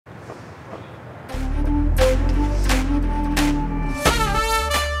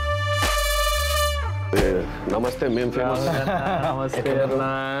నమస్తే మేము ఫేమస్. నమస్తే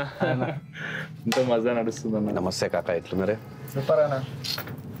ఇంత మజా నడుస్తుంది. నమస్తే కాక, ఎట్లున్నారే? సూపర్ అన్న.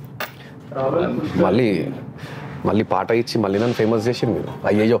 మళ్ళీ పాట ఇచ్చి మళ్ళీ నన్ను ఫేమస్ చేసింది మీరు.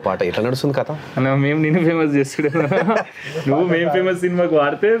 అయ్యో పాట ఎట్లా నడుస్తుంది కథ? మేము నిన్ను ఫేమస్ చేస్తుడే. నువ్వు మేము ఫేమస్ సినిమాకి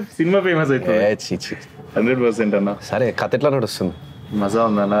వాడితే సినిమా ఫేమస్ అవుతుంది 100% అన్న. సరే, కథ ఎట్లా నడుస్తుంది? మజా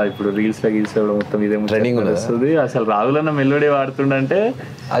ఉందన్న. ఇప్పుడు రీల్స్ కూడా మొత్తం ఇదే ట్రెండింగ్ వస్తుంది. అసలు రాహుల్ అన్న మెలోడీ వాడుతుండంటే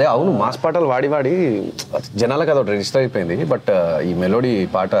అదే అవును, మాస్ పాటలు వాడి జనాలకు అదొకటి రిజిస్టర్ అయిపోయింది. బట్ ఈ మెలోడీ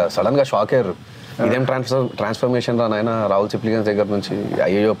పాట సడన్ గా షాక్ అయ్యారు. ఇదేం ట్రాన్స్ఫర్మేషన్ రా నాయన. రాహుల్ సిప్లిగంజ్ దగ్గర నుంచి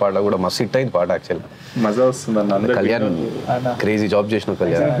అయ్యో పాట కూడా మస్తు హిట్ అయింది పాట. యాక్చువల్ మజా వస్తుంది అన్న. కళ్యాణ్ క్రేజీ జాబ్ చేసిన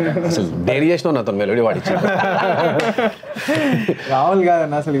కళ్యాణ్. అసలు డైరీ చేసిన నాతో మెలోడీ వాడిచ్చి. రాహుల్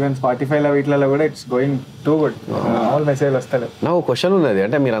కాదన్న, అసలు ఈవెన్ స్పాటిఫైలో వీటిలో కూడా it's going too good. Rahul message వస్తాడు. నా క్వశ్చన్ ఉన్నది,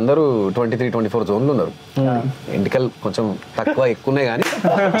 అంటే మీరు అందరూ 23-24 జోన్లు ఉన్నారు. ఇంటికల్ కొంచెం తక్కువ ఎక్కువ ఉన్నాయి కానీ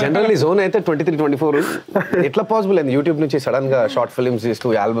జనరల్లీ జోన్ అయితే 23-24. ఎట్లా పాసిబుల్ అయింది యూట్యూబ్ నుంచి సడన్ గా షార్ట్ ఫిల్మ్స్ చేస్తూ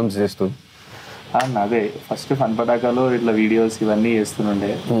ఆల్బమ్స్ చేస్తూ? అదే ఫస్ట్ ఫన్ పటాకాలో ఇట్లా వీడియోస్ ఇవన్నీ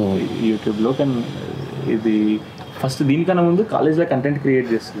చేస్తుండే యూట్యూబ్లో. కానీ ఇది ఫస్ట్ దీనికన్నా ముందు కాలేజ్లో కంటెంట్ క్రియేట్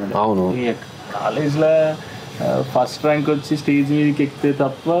చేస్తుండే. అవును, కాలేజ్లో ఫస్ట్ ర్యాంక్ వచ్చి స్టేజ్ మీదకి ఎక్కితే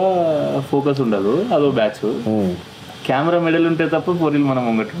తప్ప ఫోకస్ ఉండదు, అదో బ్యాచ్. కెమెరా మెడల్ ఉంటే తప్ప పోరీలు మనం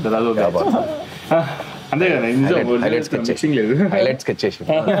ముంగట్టు ఉంటుంది, అదో బ్యాచ్. అంతే కదా,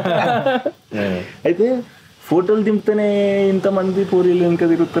 అయితే ఫోటోలు దింపితేనే ఇంతమంది పూరీలు ఇంకా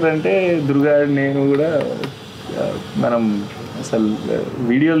తిరుగుతారంటే దుర్గా నేను కూడా మనం అసలు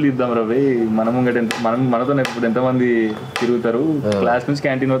వీడియోలు తీద్దాం రవి. మనం మనతో ఇప్పుడు ఎంతమంది తిరుగుతారు, క్లాస్ నుంచి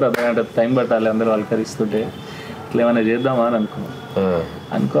క్యాంటీన్ పోతే అర్ధగంట టైం పట్టాలి అందరూ అలకరిస్తుంటే, ఇట్లా ఏమైనా చేద్దామా అని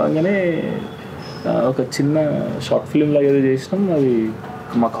అనుకోగానే ఒక చిన్న షార్ట్ ఫిల్మ్ లాగా ఏదో చేసినాం. అది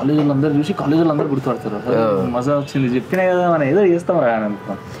మా కాలేజ్ వాళ్ళందరూ చూసి కాలేజ్ వాళ్ళందరూ గుర్తుపడతారు. మజా వచ్చింది, చెప్పినా కదా మనం ఏదో చేస్తాం రా అని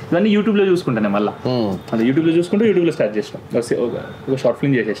అనుకున్నాం. ఇవన్నీ యూట్యూబ్లో చూసుకుంటానే మళ్ళీ అంటే యూట్యూబ్లో స్టార్ట్ చేసినాం. ఒక షార్ట్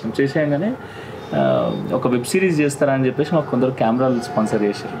ఫిల్మ్ చేసేయంగానే ఒక వెబ్ సిరీస్ చేస్తారా అని చెప్పేసి మాకు కొందరు కెమెరాలు స్పాన్సర్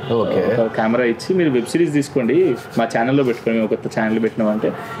చేశారు. ఒక కెమెరా ఇచ్చి మీరు వెబ్ సిరీస్ తీసుకోండి, మా ఛానల్లో పెట్టుకోండి. మేము కొత్త ఛానల్ పెట్టినామంటే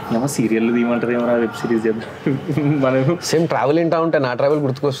ఏమో సీరియల్ తీయమంటారు, ఏమో వెబ్ సిరీస్ చేద్దాం. మనం సేమ్ ట్రావెల్ వింటా ఉంటే నా ట్రావెల్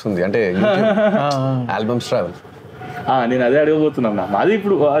గుర్తుకొస్తుంది, అంటే ఆల్బమ్స్ ట్రావెల్. నేను అదే అడగబోతున్నాను. మాది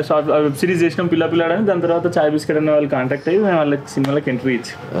ఇప్పుడు వెబ్ సిరీస్ చేసినాం పిల్లాడని. దాని తర్వాత చాయ్ బిస్కెట్ అనే వాళ్ళు కాంటాక్ట్ అయ్యి మేము వాళ్ళకి సినిమాలకు ఎంట్రీ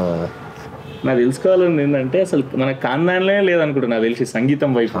ఇచ్చి నాకు తెలుసుకోవాలని ఏంటంటే అసలు మన కాందాన్లే లేదనుకుంటా నాకు తెలిసి సంగీతం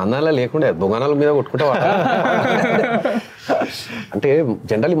వైపు. కాందాన్లో లేకుండా బొగానాల మీద కొట్టుకుంటా. అంటే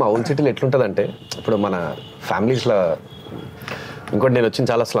జనరల్లీ మా ఓన్ సిటీలో ఎట్లుంటుంది అంటే, ఇప్పుడు మన ఫ్యామిలీస్లో ఇంకోటి నేను వచ్చిన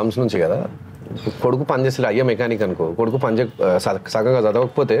చాలా స్లమ్స్ నుంచి కదా, కొడుకు పని చేస్తే అయ్యే మెకానిక్ అనుకో, కొడుకు పని సగంగా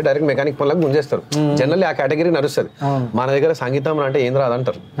చదవకపోతే డైరెక్ట్ మెకానిక్ పనులకు గుంజేస్తారు. జనరల్లీ ఆ కేటగిరీ నడుస్తుంది. మన దగ్గర సంగీతం అంటే ఏం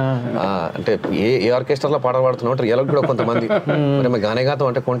రాదంటారు. అంటే ఏ ఆర్కెస్ట్రాలో పాటలు పాడుతున్నావు అంటారు. ఇలా కూడా కొంతమంది గానే గాతం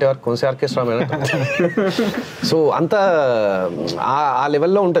అంటే కొంచెం ఆర్కెస్ట్రా సో అంత ఆ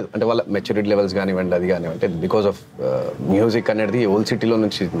లెవెల్లో ఉంటుంది. అంటే వాళ్ళ మెచ్యూరిటీ లెవెల్స్ కానివ్వండి, అది కానివ్వండి. అంటే బికాస్ ఆఫ్ మ్యూజిక్ అనేది ఓల్డ్ సిటీలో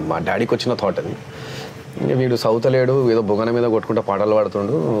నుంచి మా డాడీకి వచ్చిన థాట్ అది. వీడు సౌత్ లేడు, ఏదో బొగన మీద కొట్టుకుంటా పాటలు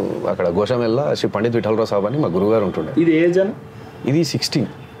పాడుతుండు. అక్కడ గోషమెల్లా శ్రీ పండిత్ విఠలరావు సాబ్ అని మా గురువు గారు ఉంటుండే. ఇది ఏజ్ అని? ఇది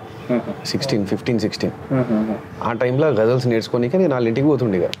 15-16. ఆ టైంలో గజల్స్ నేర్చుకోనికే నేను వాళ్ళ ఇంటికి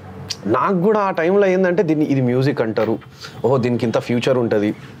పోతుండే. నాకు కూడా ఆ టైంలో ఏంటంటే ఇది మ్యూజిక్ అంటారు, ఓహో దీనికి ఇంత ఫ్యూచర్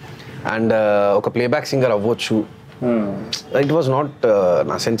ఉంటుంది అండ్ ఒక ప్లేబ్యాక్ సింగర్ అవ్వచ్చు. ఇట్ వాజ్ నాట్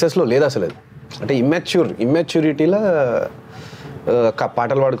నా సెన్సెస్లో లేదు అసలు. అది అంటే ఇమ్మెచ్యూరిటీలో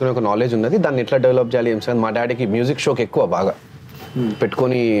పాటలు పాడుకునే ఒక నాలెడ్జ్ ఉన్నది. దాన్ని ఎట్లా డెవలప్ చేయాలి ఏం సార్. మా డాడీకి మ్యూజిక్ షోకి ఎక్కువ బాగా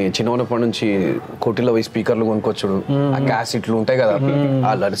పెట్టుకొని చిన్నప్పటి నుంచి కోటిలో పోయి స్పీకర్లు కొనుక్కొచ్చుడు. ఆ క్యాసెట్లు ఉంటాయి కదా,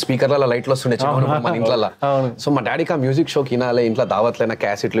 స్పీకర్ల లైట్లు వస్తుండే చిన్నప్పుడు మన ఇంట్లో. సో మా డాడీకి ఆ మ్యూజిక్ షోకి వినాలి, ఇంట్లో దావత్లైనా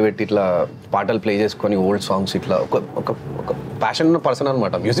క్యాసెట్లు పెట్టి ఇట్లా పాటలు ప్లే చేసుకొని ఓల్డ్ సాంగ్స్ ఇట్లా ఒక ప్యాషన్ ఉన్న పర్సన్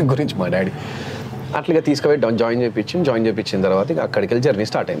అనమాట మ్యూజిక్ గురించి మా డాడీ. అట్లాగా తీసుకుపోయి జాయిన్ చేయించిన తర్వాత ఇక అక్కడికి వెళ్ళి జర్నీ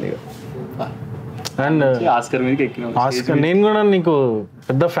స్టార్ట్ అయింది. అండ్ ఆస్కర్ నేను కూడా నీకు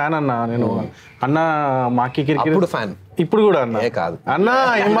పెద్ద ఫ్యాన్ అన్న. నేను అన్న మాకి క్రికెట్ ఫ్యాన్ ఇప్పుడు కూడా అన్న కాదు అన్న.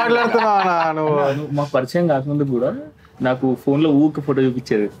 ఏం మాట్లాడుతున్నావు అన్న? నువ్వు మాకు పరిచయం కాకముందు కూడా నాకు ఫోన్ లో ఊరికి ఫోటో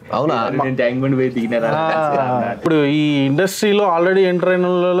చూపించేది. అవునా? ఇప్పుడు ఈ ఇండస్ట్రీలో ఆల్రెడీ ఎంటర్ అయిన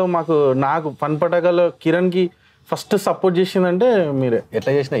వాళ్ళలో నాకు ఫన్ పటాకాలో కిరణ్ కి ఫస్ట్ సపోర్ట్ చేసిందంటే మీరే.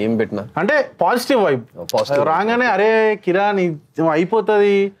 ఎట్లా చేసినా ఏం పెట్టినా అంటే పాజిటివ్ వైబ్ రాగానే అరే కిరణ్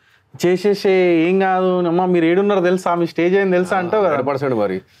అయిపోతుంది చేసేసే ఏం కాదు అమ్మా మీరు ఏడున్నారు తెలుసా, మీ స్టేజ్ అయింది తెలుసా అంటావు కదా. 100%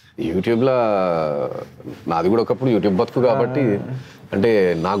 మరి యూట్యూబ్లో నాది కూడా ఒకప్పుడు యూట్యూబ్ బతుకు కాబట్టి అంటే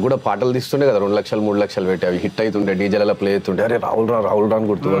నాకు కూడా పాటలు తీస్తుండే కదా 2 లక్షలు 3 లక్షలు పెట్టి అవి హిట్ అవుతుండే, డీజేలలో ప్లే అవుతుండే. అరే రాహుల్ రా అని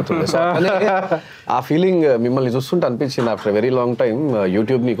గుర్తుపడుతుండే. ఆ ఫీలింగ్ మిమ్మల్ని చూస్తుంటే అనిపించింది ఆఫ్టర్ వెరీ లాంగ్ టైం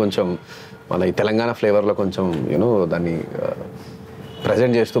యూట్యూబ్ని కొంచెం మన ఈ తెలంగాణ ఫ్లేవర్లో కొంచెం యూనో దాన్ని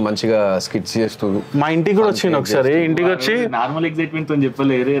ప్రజెంట్ చేస్తూ మంచిగా స్కిట్స్ చేస్తూ మా ఇంటికి కూడా వచ్చింది ఒకసారి. ఇంటికి వచ్చి నార్మల్ ఎక్సైట్మెంట్ తో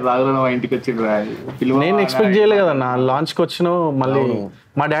చెప్పలేరే రాఘుల మా ఇంటికి వచ్చిండ్రు. నేను ఎక్స్పెక్ట్ చేయలే కదా నా లాంచ్కి వచ్చినావు. మళ్ళీ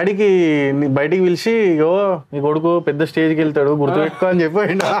మా డాడీకి బయటికి పిలిచి ఓ నీ కొడుకు పెద్ద స్టేజ్కి వెళ్తాడు గుర్తుపెట్టుకో అని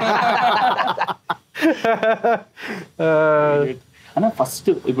చెప్పండి. అన్న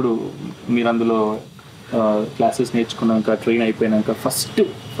ఫస్ట్ ఇప్పుడు మీరు అందులో క్లాసెస్ నేర్చుకున్నాక ట్రైన్ అయిపోయినాక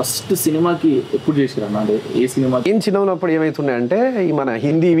ఫస్ట్ సినిమాకి ఎప్పుడు చేసారు అన్న? అంటే ఏ సినిమాకి? ఏం చిన్న ఉన్నప్పుడు ఏమైతుండే అంటే ఈ మన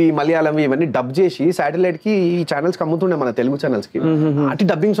హిందీవి మలయాళంవి ఇవన్నీ డబ్ చేసి శాటిలైట్ కి ఈ ఛానల్స్ కి అమ్ముతుండే, మన తెలుగు ఛానల్స్ కి. అటు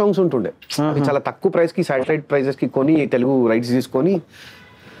డబ్బింగ్ సాంగ్స్ ఉంటుండే, అవి చాలా తక్కువ ప్రైస్ కి శాటిలైట్ ప్రైజెస్ కి కొని తెలుగు రైట్స్ తీసుకొని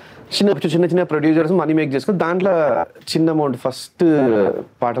చిన్న ప్రొడ్యూసర్స్ మనీ మేక్ చేసుకుని దాంట్లో చిన్న అమౌంట్ ఫస్ట్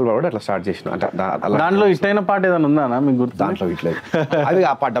పాటలు పాడు అట్లా స్టార్ట్ చేసిన. అంటే దాంట్లో హిట్ అయిన పాట ఏదైనా ఉందా మీకు గుర్తు? దాంట్లో హిట్ లేదు. అవి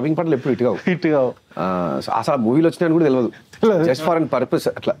ఆ డబ్బింగ్ పాటలు ఎప్పుడు హిట్ కావు. అసలు మూవీలు వచ్చినాయని కూడా తెలియదు, జస్ట్ ఫర్ అండ్ పర్పస్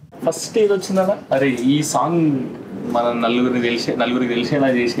అట్లా. ఫస్ట్ ఏది వచ్చిందా అరే ఈ సాంగ్ మన నలుగురికి తెలిసేలా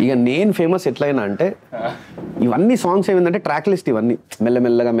చేసి? ఇక నేను ఫేమస్ ఎట్లయినా అంటే ఇవన్నీ సాంగ్స్ ఏమిందంటే ట్రాక్ లిస్ట్ ఇవన్నీ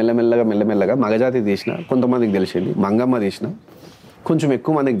మెల్లమెల్లగా మగజాతి తీసిన కొంతమందికి తెలిసింది, మంగమ్మ తీసిన కొంచెం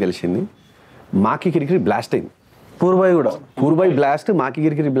ఎక్కువ మందికి తెలిసింది, మాకి కిరికిరి బ్లాస్ట్ అయింది, పూర్బాయి బ్లాస్ట్, మాకి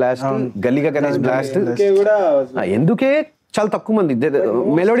కిరికిరి బ్లాస్ట్, గల్లిగా గణేష్ బ్లాస్ట్. ఎందుకే చాలా తక్కువ మంది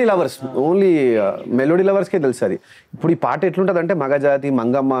మెలోడీ లవర్స్, ఓన్లీ మెలోడీ లవర్స్కే తెలుసు అది. ఇప్పుడు ఈ పాట ఎట్లుంటుంది అంటే మగజాతి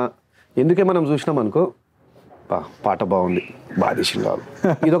మంగమ్మ ఎందుకే మనం చూసినాం అనుకో పాట బాగుంది బాగా తీసింది కాదు,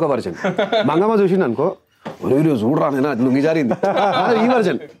 ఇదొక వర్జన్. మంగమ్మ చూసింది అనుకో చూడరా నేను లుంగి జారింది, ఈ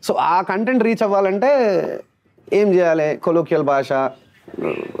వర్జన్. సో ఆ కంటెంట్ రీచ్ అవ్వాలంటే ఏం చేయాలి? కొలోకియల్ భాష,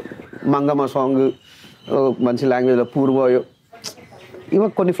 మంగమ్మ సాంగ్, మంచి లాంగ్వేజ్లో పూర్వయో, ఇవి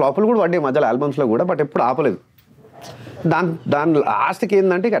కొన్ని ఫ్లాపులు కూడా పడ్డాయి మధ్యలో ఆల్బమ్స్లో కూడా, బట్ ఎప్పుడు ఆపలేదు. దాని లాస్ట్కి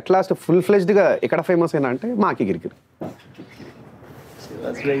ఏంటంటే అట్ లాస్ట్ ఫుల్ ఫ్లెజ్డ్గా ఎక్కడ ఫేమస్ అయినా అంటే మాకి కిరికిరి.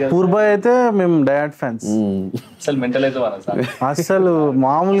 పూర్బాయ్ అయితే మేము డయాడ్ ఫ్యాన్స్. అసలు మెంటల్ అయితే అసలు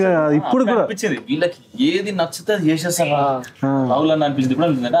మామూలుగా ఇప్పుడు కూడా వీళ్ళకి ఏది నచ్చితే అది చేసేస్తారా రాహుల్ అని అనిపించింది. ఇప్పుడు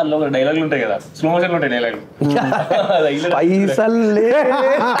అనిపించింది అంటే అందులో డైలాగులు ఉంటాయి కదా, స్లో మోషన్ ఉంటాయి డైలాగులు,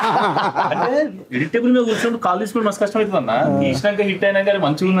 అంటే ఎడిటబుల్ మీద కూర్చోండి కాల్ తీసుకోవడం మస్తు కష్టం అవుతుంది అన్న. తీసినాక హిట్ అయినాక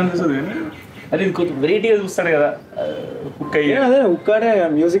మంచిగా ఉంది అనిపిస్తుంది, కానీ అది కొంచెం వెరైటీగా చూస్తాడు కదా. కుక్ అయ్యి ఉక్కాడే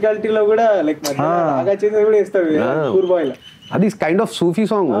మ్యూజికాలిటీలో కూడా లైక్ కూడా ఇస్తాడు పూర్బాయ్లో. అది కైండ్ ఆఫ్ సూఫీ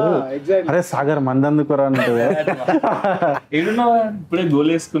సాంగ్. అరే సాగర్ మందందుకురా అంటే ఇప్పుడే గోల్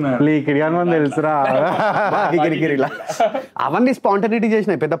వేసుకున్నాను తెలుసురా. అవన్నీ స్పాంటనిటీ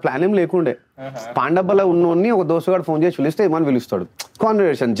చేసినాయి, పెద్ద ప్లాన్ ఏం లేకుండే. పాండబ్బలో ఉన్నోన్ని ఒక దోస్తుగాడు ఫోన్ చేసి పిలిస్తే ఏమని పిలుస్తాడు,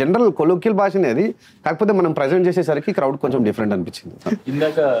 కాన్వర్సేషన్ జనరల్ కొలోకియల్ భాషనే అది. కాకపోతే మనం ప్రజెంట్ చేసేసరికి క్రౌడ్ కొంచెం డిఫరెంట్ అనిపించింది.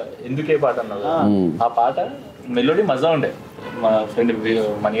 ఇందాక ఎందుకే పాట అన్నావు, ఆ పాట మెలోడీ మజా ఉండే. మా ఫ్రెండ్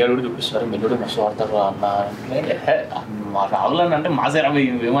మణిగారు కూడా చూపిస్తున్నారు మెలోడీ మస్తు వాడతారు అన్న. మా రాహుల్ అని అంటే మాసే రవి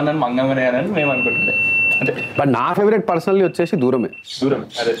ఏమన్నాను మంగమ్మనే అని మేము అనుకుంటుండే. అంటే బట్ నా ఫేవరెట్ పర్సనల్లీ వచ్చేసి దూరమే.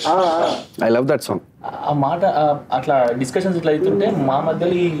 అదే ఐ లవ్ దట్ సాంగ్. ఆ మాట అట్లా డిస్కషన్స్ ఇట్లా అవుతుంటే మా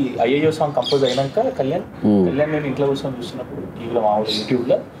మధ్యలో ఈ అయ్యో సాంగ్ కంపోజ్ అయినాక కళ్యాణ్ నేను ఇంట్లో కూర్చొని చూస్తున్నప్పుడు టీవీలో మామూలు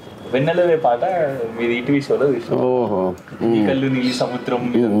యూట్యూబ్లో వెన్నెలవే పాట మీరు ఈటీవీ షోలో చూసిన ఈ కళ్ళు నీలి సముద్రం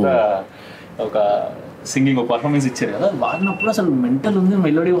ఇదంతా ఒక సింగింగ్ ఒక పర్ఫార్మెన్స్ ఇచ్చారు కదా, వాడినప్పుడు అసలు మెంటల్ ఉంది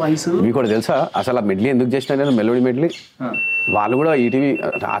మెలోడీ వాయిస్. మీకు కూడా తెలుసా అసలు ఆ మెడ్లీ ఎందుకు చేసిన నేను మెలోడీ మెడ్లీ? వాళ్ళు కూడా ఈటీవీ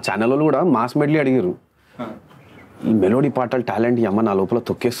ఆ ఛానల్ వాళ్ళు కూడా మాస్ మెడ్లీ అడిగారు, ఈ మెలోడీ పాటలు టాలెంట్ అమ్మ నా లోపల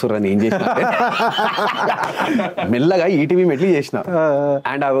తొక్కేస్తారు అని ఏం చేసిన మెల్లగా ఈటీవీ మెడ్లీ చేసిన.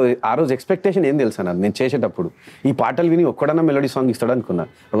 అండ్ ఆ రోజు ఎక్స్పెక్టేషన్ ఏం తెలుసా నేను చేసేటప్పుడు, ఈ పాటలు విని ఒక్కడన్నా మెలోడీ సాంగ్ ఇస్తాడు అనుకున్నా.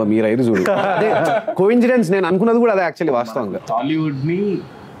 ఒక మీరు ఐదు చూడు కోఇన్సిడెన్స్, నేను అనుకున్నది కూడా అదే యాక్చువల్లీ వాస్తవంగా. టాలీవుడ్ ని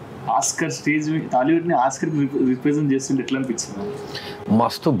ఆస్కర్ స్టేజ్ టాలీవుడ్ ని ఆస్కర్ రిప్రజెంట్ చేస్తుంటే ఎట్లా అనిపించింది?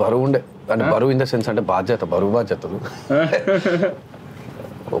 మస్తు బరువు ఉండే, అంటే బరువు ఇన్ ద సెన్స్ అంటే బరువు బాధ్యతలు.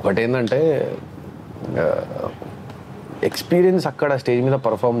 ఒకటేంటంటే ఎక్స్పీరియన్స్ అక్కడ స్టేజ్ మీద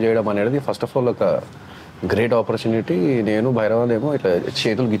పర్ఫామ్ చేయడం అనేది ఫస్ట్ ఆఫ్ ఆల్ ఒక గ్రేట్ ఆపర్చునిటీ. నేను భైరవాదేమో ఇట్లా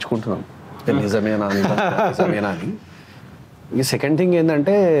చేతులు గిచ్చుకుంటున్నాను నిజమేనా అని. ఈ సెకండ్ థింగ్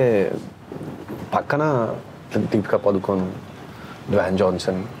ఏంటంటే పక్కన దీపికా పదుకోన్, డ్వాన్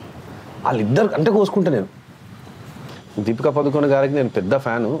జాన్సన్ వాళ్ళిద్దరు అంటే కోసుకుంటా. నేను దీపికా పదుకోన్ గారికి నేను పెద్ద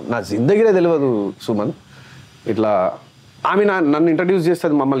ఫ్యాను, నా జిందగీనే తెలియదు సుమన్. ఇట్లా ఆమె నన్ను ఇంట్రడ్యూస్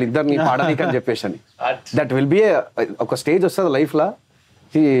చేస్తుంది మమ్మల్ని ఇద్దరిని పాడనీకి అని చెప్పేసి అని. దట్ విల్ బి ఒక స్టేజ్ వస్తుంది లైఫ్లో,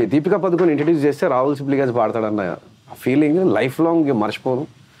 ఈ దీపికా పదుకోన్ ఇంట్రడ్యూస్ చేస్తే Rahul Sipligunj పాడతాడన్న feeling life long మర్చిపోను.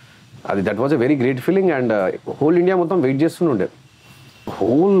 అది that was a very great feeling. And whole India మొత్తం వెయిట్ చేస్తుండే,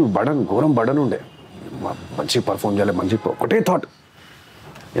 హోల్ ఘోరం బడన్ ఉండే, మంచిగా పర్ఫామ్ చేయాలి మంచి ఒకటే థాట్.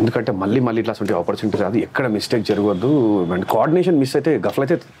 ఎందుకంటే మళ్ళీ ఇట్లా అసలు ఆపర్చునిటీ రాదు, ఎక్కడ మిస్టేక్ జరగవద్దు. అండ్ కోఆర్డినేషన్ మిస్ అయితే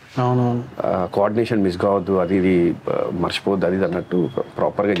గఫ్లైతే, కోఆర్డినేషన్ మిస్ కావద్దు, అది ఇది మర్చిపోవద్దు, అది అన్నట్టు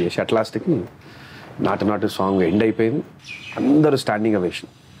ప్రాపర్గా చేసి అట్ లాస్ట్కి నాటు నాటు సాంగ్ ఎండ్ అయిపోయింది, అందరూ స్టాండింగ్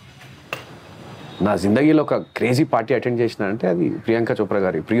అవేషన్. నా జిందగీలో ఒక క్రేజీ పార్టీ అటెండ్ చేసిన అంటే అది ప్రియాంక చోప్రా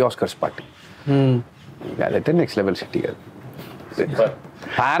గారి ప్రీ ఆస్కర్స్ పార్టీ. అదైతే నెక్స్ట్ లెవెల్ సిటీ కాదు.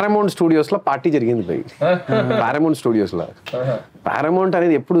 పారామౌంట్ స్టూడియోస్లో పార్టీ జరిగింది పోయి, పారామౌంట్ స్టూడియోస్లో. పారామౌంట్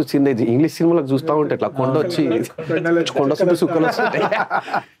అనేది ఎప్పుడు చిన్న ఇంగ్లీష్ సినిమాలకు చూస్తూ ఉంటే ఇట్లా కొండ చుట్టూ సుక్కలు వస్తుంటాయి,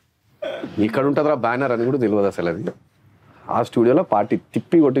 ఇక్కడ ఉంటుందా బ్యానర్ అని కూడా తెలియదు అసలు. అది ఆ స్టూడియోలో పార్టీ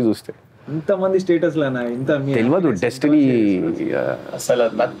తిప్పి కొట్టి చూస్తే ఇంతమంది స్టేటస్ తెలియదు డెస్టినీ. అసలు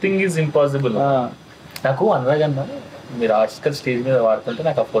నథింగ్ ఈజ్ ఇంపాసిబుల్. నాకు అనురాగ్ అన్న మీరు ఆర్టికల్ స్టేజ్ మీద వాడుతుంటే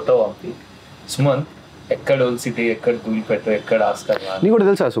నాకు ఆ ఫోటో పంపి, సుమంత్ ఎక్కడ సిటీ, ఎక్కడ ధూళిపేట, ఎక్కడ ఆస్కర్. నీకు కూడా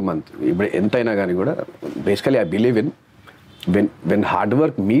తెలుసా సుమంత్, ఇప్పుడు ఎంతైనా కానీ కూడా basically I believe in when hard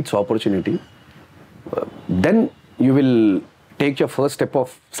work meets opportunity, then you will take your first step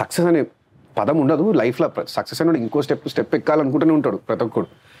of success అనే పదం ఉండదు లైఫ్లో. సక్సెస్ అనేది ఇంకో స్టెప్ ఎక్కాలనుకుంటూనే ఉంటాడు ప్రతి ఒక్కడు.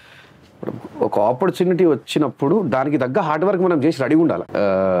 ఒక ఆపర్చునిటీ వచ్చినప్పుడు దానికి తగ్గ హార్డ్ వర్క్ మనం చేసి రెడీగా ఉండాలి.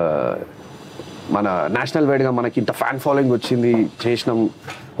 మన నేషనల్ వైడ్గా మనకి ఇంత ఫ్యాన్ ఫాలోయింగ్ వచ్చింది, చేసినాం,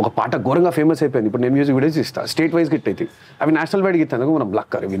 ఒక పాట ఘోరంగా ఫేమస్ అయిపోయింది. ఇప్పుడు నేను మ్యూజిక్ వీడియోస్ ఇస్తాను, స్టేట్ వైజ్గా హిట్ అవుతాయి, అవి నేషనల్ వైడ్గా ఇస్తాను, మనం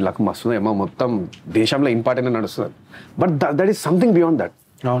లక్ అరే వీళ్ళ లక్ మస్తుంది ఏమో, మొత్తం దేశంలో ఇంపార్టెంట్ నడుస్తుంది. But that is something beyond that.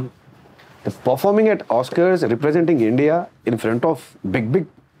 Performing at Oscars, representing India in front of big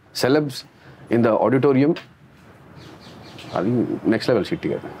celebs in the auditorium, అది నెక్స్ట్ లెవెల్ సిటీ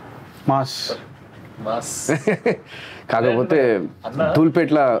కదా. మాస్ కాకపోతే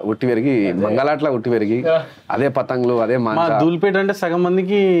ధూల్పేట్ల ఉట్టి పెరిగి, మంగళాట్ల ఉట్టి పెరిగి, అదే పతంగులు, అదే మా ధూల్పేట అంటే సగం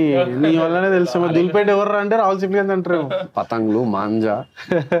మందికి నీ వల్లనే తెలుసు. ధూల్పేట ఎవరు అంటే రాహుల్ సిప్లిగంజ్ అంటారు. పతంగులు, మాంజా,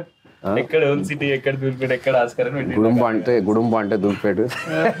 ఎక్కడ సిటీ, ఎక్కడ ధూల్పేట, ఎక్కడ ఆస్కర్, గుడుంబ అంటే ధూల్పేట.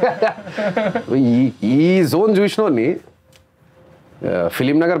 ఈ జోన్ చూసినోని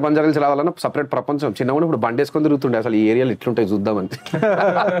ఫిలిం నగర్ బంజారాల్స్ రావాలన్నా సపరేట్ ప్రపంచం. చిన్నగా ఇప్పుడు బండి వేసుకొని తిరుగుతుండే, అసలు ఈ ఏరియాలో ఇట్లుంటాయి చూద్దామని.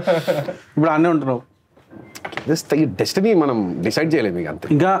 ఇప్పుడు అన్నీ ఉంటున్నావు. ఈ డెస్టినీ మనం డిసైడ్ చేయలేము ఇక అంతే.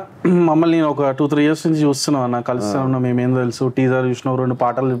 ఇంకా మమ్మల్ని నేను ఒక 2-3 years నుంచి చూస్తున్నావు అన్న, కలుస్తా ఉన్నాం, మేమేం తెలుసు. టీజర్ చూసినావు, 2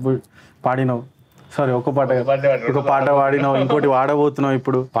 పాటలు పాడినావు, సారీ ఒక పాట పాడినావు, ఇంకోటి వాడబోతున్నావు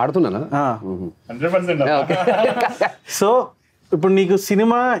ఇప్పుడు. పాడుతున్నానా? సో ఇప్పుడు నీకు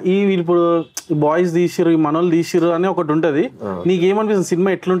సినిమా ఇప్పుడు బాయ్స్ తీసిరు, ఈ మనోళ్ళు తీసిరు అని ఒకటి ఉంటది, నీకేమనిపిస్తుంది సినిమా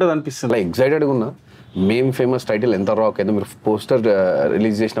ఎట్లుంటది అనిపిస్తుంది? ఎక్సైటెడ్గా ఉన్నా. మేమ్ ఫేమస్ టైటిల్ ఎంత రాక్ అయితే మీరు పోస్టర్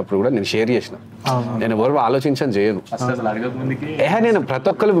రిలీజ్ చేసినప్పుడు కూడా నేను షేర్ చేసిన. నేను ఎవరు ఆలోచించని చేయను. నేను ప్రతి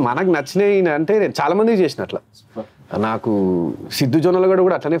ఒక్కరు మనకు నచ్చినాయి అంటే నేను చాలా మందికి చేసిన. అట్లా నాకు సిద్ధు జొన్నలగడ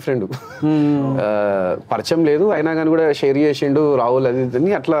కూడా అట్లనే ఫ్రెండ్, పరిచయం లేదు అయినా కానీ కూడా షేర్ చేసిండు రాహుల్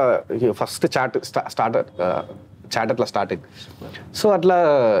అది అట్లా. ఫస్ట్ చాట్ అట్లా స్టార్ట్ అయింది. సో అట్లా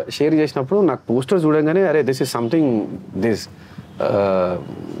షేర్ చేసినప్పుడు నాకు పోస్టర్ చూడంగానే అరే this is something, this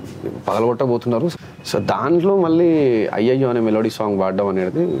పగలగొట్టబోతున్నారు. So దాంట్లో మళ్ళీ అయ్యయ్యో అనే మెలోడీ సాంగ్ పాడడం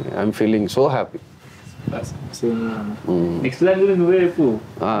అనేది ఐఎమ్ ఫీలింగ్ సో హ్యాపీ.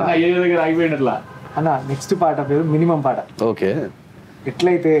 అన్న నెక్స్ట్ పాట పేరు మినిమం పాట. ఓకే,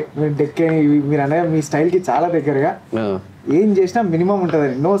 ఎట్లయితే మీరు అనే మీ స్టైల్ కి చాలా దగ్గరగా ఏం చేసినా మినిమం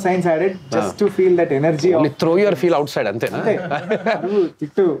ఉంటదని, no science added, just to feel that energy. Throw your feel out side అంతేనా?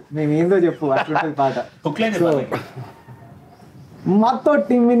 తిట్టు మేము ఏందో చెప్పు అట్లుంటది పాట.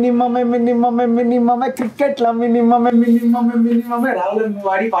 మాతోటి మినిమమే మినిమమే మినిమమే, క్రికెట్ లా మినిమమే మినిమమే మినిమమే, రావులని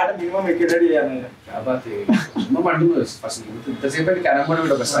వాడి పాట మినిమం ఎక్కిరెడీ చేయాలి.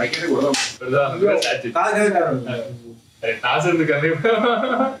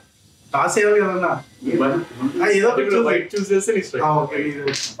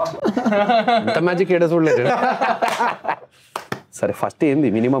 మ్యాజిక్ ఏడా చూడలేదు. సరే ఫస్ట్ ఏంది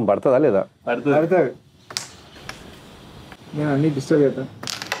మినిమం పడుతుందా లేదా? పడుతుంది. నేను అన్ని డిస్టర్బ్ చేస్తాను.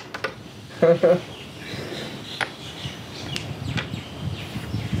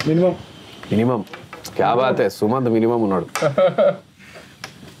 మినిమం మినిమం క్యా బాత్ హై, సుమంత్ మినిమం ఉన్నాడు.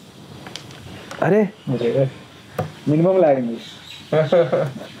 అరే మినిమం లాగింది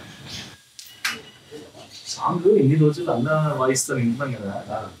సాంగ్. ఎన్ని రోజులు అన్న వాయిస్తారు వింటున్నాం కదా,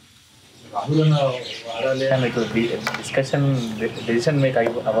 రాహుల్ అన్న వాడాలి అని డిస్కషన్ డెసిషన్ మేక్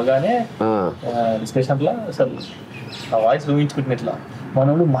అవ్వగానే డిస్కషన్లో అసలు ఆ వాయిస్ ఊహించుకుంటున్న ఇట్లా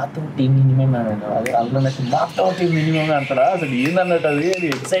మనోడు మాతో టీం మినిమం అదే అందులో మాతో టీం మినిమం అంటారా, అసలు ఏందన్నట్టు అది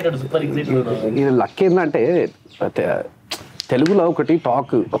ఎక్సైటెడ్, సూపర్ ఎక్సైటెడ్. ఇది లక్ ఏంటంటే తెలుగులో ఒకటి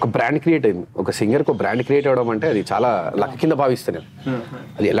టాక్, ఒక బ్రాండ్ క్రియేట్ అయింది. ఒక సింగర్కి ఒక బ్రాండ్ క్రియేట్ అవ్వడం అంటే అది చాలా లక్ కింద భావిస్తాను.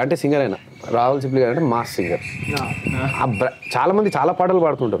 అది ఎలాంటి సింగర్ అయినా, రాహుల్ సిప్లి గారు అంటే మాస్ సింగర్. చాలా మంది చాలా పాటలు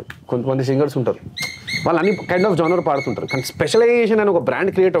పాడుతుంటారు, కొంతమంది సింగర్స్ ఉంటారు వాళ్ళు అన్ని కైండ్ ఆఫ్ జానర్ పాడుతుంటారు, కానీ స్పెషలైజేషన్ అని ఒక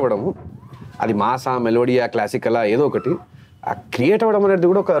బ్రాండ్ క్రియేట్ అవ్వడము, అది మాసా, మెలోడియా, క్లాసికలా ఏదో ఒకటి ఆ క్రియేట్ అవ్వడం అనేది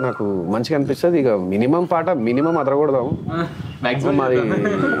కూడా ఒక నాకు మంచిగా అనిపిస్తుంది. ఇక మినిమం పాట మినిమం అదరకూడదాము, మరి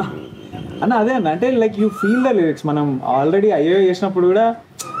అన్న అదే అన్న, అంటే like you feel the lyrics. మనం ఆల్రెడీ అయ్యో చేసినప్పుడు కూడా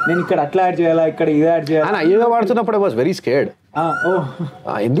నేను ఇక్కడ అట్లా యాడ్ చేయాలా, ఇక్కడ ఇది యాడ్ చేయాలి అని అయ్యో వాడుతున్నప్పుడు ఐ వాజ్ వెరీ స్కేర్డ్.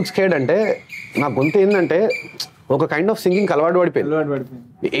 ఎందుకు స్కేర్డ్ అంటే నా గొంతు ఏంటంటే ఒక కైండ్ ఆఫ్ సింగింగ్ అలవాటు పడిపోయింది.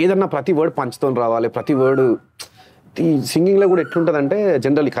 ఏదన్నా ప్రతి వర్డ్ పంచుతో రావాలి, ప్రతి వర్డ్. ఈ సింగింగ్లో కూడా ఎట్లుంటుందంటే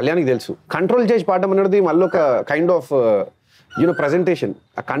జనరల్లీ కళ్యాణ్కి తెలుసు, కంట్రోల్ చేసి పాడడం అనేది మళ్ళీ ఒక కైండ్ ఆఫ్ యూనో ప్రజెంటేషన్.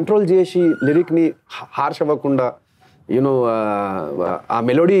 ఆ కంట్రోల్ చేసి లిరిక్ని హార్ష్ అవ్వకుండా యూనో ఆ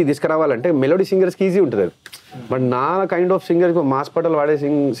మెలోడీ తీసుకురావాలంటే మెలోడీ సింగర్స్కి ఈజీ ఉంటుంది అది. బట్ నా కైండ్ ఆఫ్ సింగర్కి మాస్ పాటలు వాడే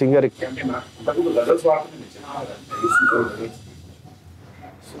సింగర్ అంటే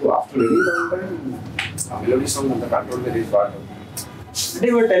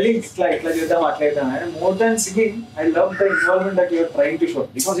you were telling ఇట్లా చేద్దాం అట్లా చేద్దాం. More than singing I love the involvement that you are trying to show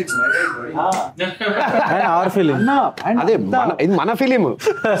because it's my and hour feeling. అదే ఇది మన ఫిలిం,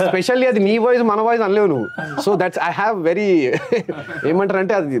 స్పెషల్లీ అది నీ వాయిస్ మన వాయిస్ అనలేవు నువ్వు. So that's I have very ఏమంటారు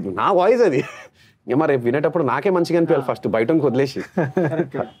అంటే అది నా వాయిస్ అది. ఏమో రేపు వినేటప్పుడు నాకే మంచిగా అనిపించాలి ఫస్ట్, బయట వదిలేసి.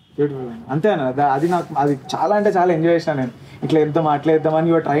 అంతే అన్న, అది నాకు అది చాలా అంటే చాలా ఎంజాయ్ చేశాను నేను. ఇట్లా వేద్దాం అట్లా వేద్దాం అని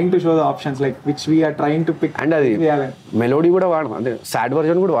you're trying to show the options like which we are trying to pick. And అది మెలోడీ కూడా వాడడం, అదే సాడ్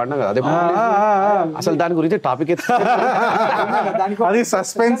వర్జన్ కూడా వాడినా కదా. అదే అసలు దాని గురించి టాపిక్ అది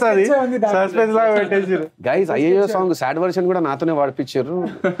సస్పెన్స్, అది సస్పెన్స్ లాగా పెట్టేసారు గైస్. అయ్యో సాంగ్ సాడ్ వర్జన్ కూడా నాతోనే వాడిపించారు.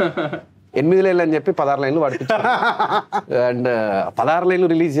 8 లైన్లు అని చెప్పి 16 లైన్లు వాడిపించారు. అండ్ 16 లైన్లు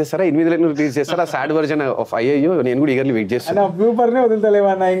రిలీజ్ చేస్తారా, 8 లైన్లు రిలీజ్ చేస్తారా సాడ్ వర్జన్ ఆఫ్ అయ్యో. నేను కూడా ఈగర్లీ వెయిట్ చేస్తాను. బ్లూపర్నే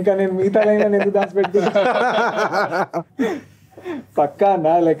వదులుతలేవన్నా, ఇంకా నేను మిగతా లైన్ ఎందుకు దాచిపెట్టి పక్కా అన్న.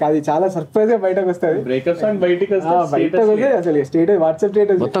 లైక్ అది చాలా సర్ప్రైజ్ గా బయటకు వస్తుంది. బ్రేకప్ సాంగ్ బయటకు వస్తే అసలు స్టేటస్ వాట్సాప్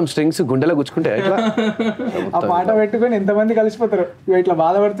స్టేటస్ మొత్తం స్ట్రింగ్స్ గుండెలో గుచ్చుకుంటే ఆ పాట పెట్టుకొని ఎంతమంది కలిసిపోతారు. ఇట్లా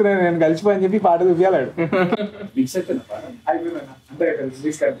బాధపడుతున్నాను నేను కలిసిపోయని చెప్పి పాట చూపించాడు.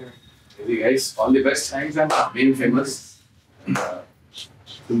 Guys, all the best. Thanks and Mem Famous.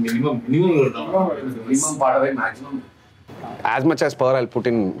 Minimum part of it, maximum. As much as power I'll put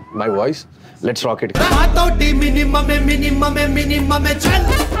in my voice. Let's rock it. minimum chal.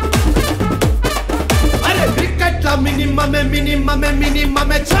 Arey cricket la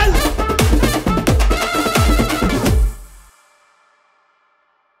minimum chal.